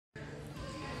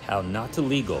How not to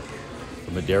legal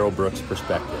from a Darrell Brooks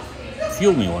perspective.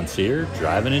 Fueled me once here,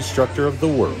 driving instructor of the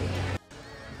world.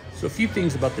 So a few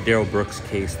things about the Darrell Brooks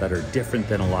case that are different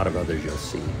than a lot of others you'll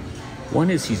see. One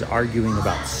is he's arguing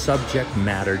about subject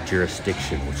matter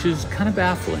jurisdiction, which is kind of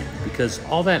baffling because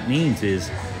all that means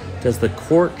is, does the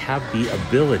court have the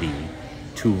ability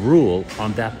to rule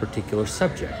on that particular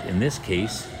subject? In this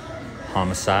case,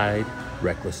 homicide,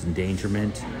 reckless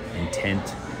endangerment, intent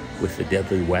with a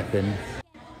deadly weapon.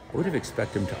 I would have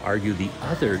expected him to argue the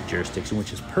other jurisdiction,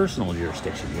 which is personal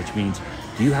jurisdiction, which means,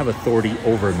 do you have authority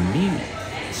over me?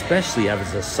 Especially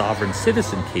as a sovereign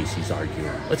citizen case he's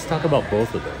arguing. Let's talk about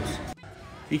both of those.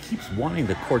 He keeps wanting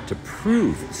the court to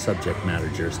prove subject matter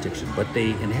jurisdiction, but they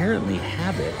inherently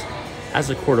have it as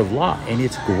a court of law, and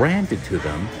it's granted to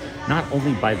them not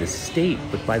only by the state,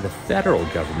 but by the federal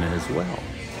government as well.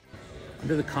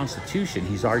 Under the Constitution,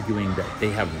 he's arguing that they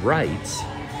have rights,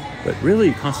 but really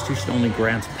the Constitution only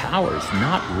grants powers,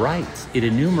 not rights. It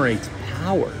enumerates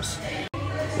powers.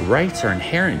 The rights are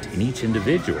inherent in each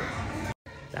individual.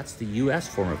 That's the U.S.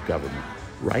 form of government.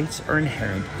 Rights are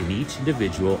inherent in each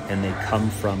individual and they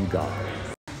come from God.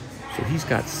 So he's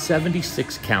got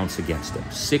 76 counts against him,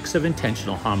 6 of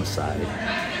intentional homicide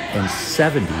and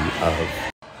 70 of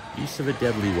use of a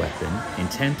deadly weapon,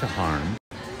 intent to harm,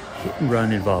 hit and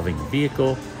run involving a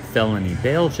vehicle, felony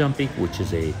bail jumping, which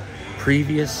is a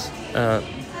previous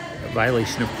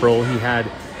violation of parole he had,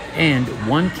 and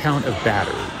 1 count of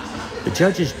battery. The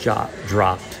judges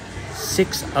dropped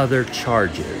 6 other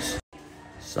charges,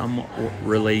 some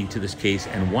relating to this case,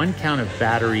 and 1 count of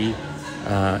battery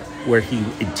where he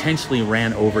intentionally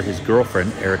ran over his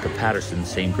girlfriend, Erica Patterson,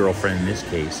 same girlfriend in this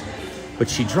case. But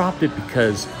she dropped it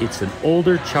because it's an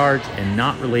older charge and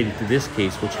not related to this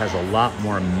case, which has a lot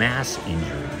more mass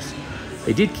injuries.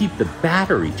 They did keep the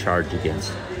battery charge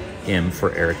against him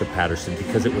for Erica Patterson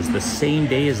because it was the same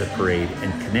day as a parade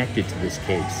and connected to this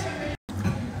case.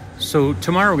 So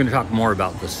tomorrow we're going to talk more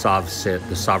about the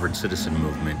sovereign citizen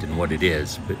movement and what it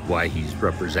is, but why he's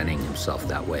representing himself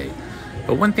that way.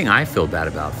 But one thing I feel bad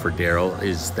about for Darrell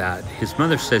is that his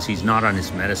mother says he's not on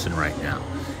his medicine right now.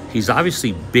 He's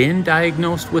obviously been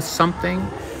diagnosed with something,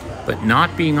 but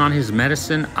not being on his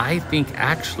medicine, I think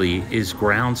actually is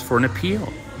grounds for an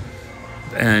appeal.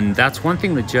 And that's one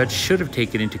thing the judge should have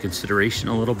taken into consideration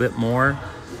a little bit more,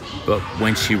 but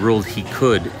when she ruled he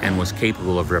could and was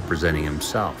capable of representing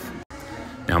himself.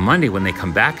 Now Monday, when they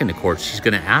come back into court, she's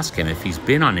going to ask him if he's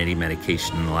been on any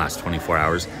medication in the last 24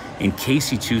 hours in case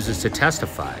he chooses to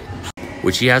testify,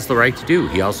 which he has the right to do.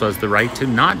 He also has the right to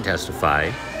not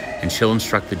testify, and she'll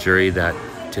instruct the jury that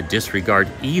to disregard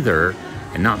either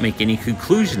and not make any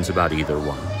conclusions about either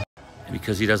one. And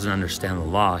because he doesn't understand the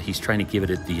law, he's trying to give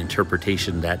it the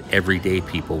interpretation that everyday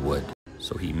people would.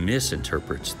 So he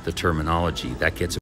misinterprets the terminology. That gets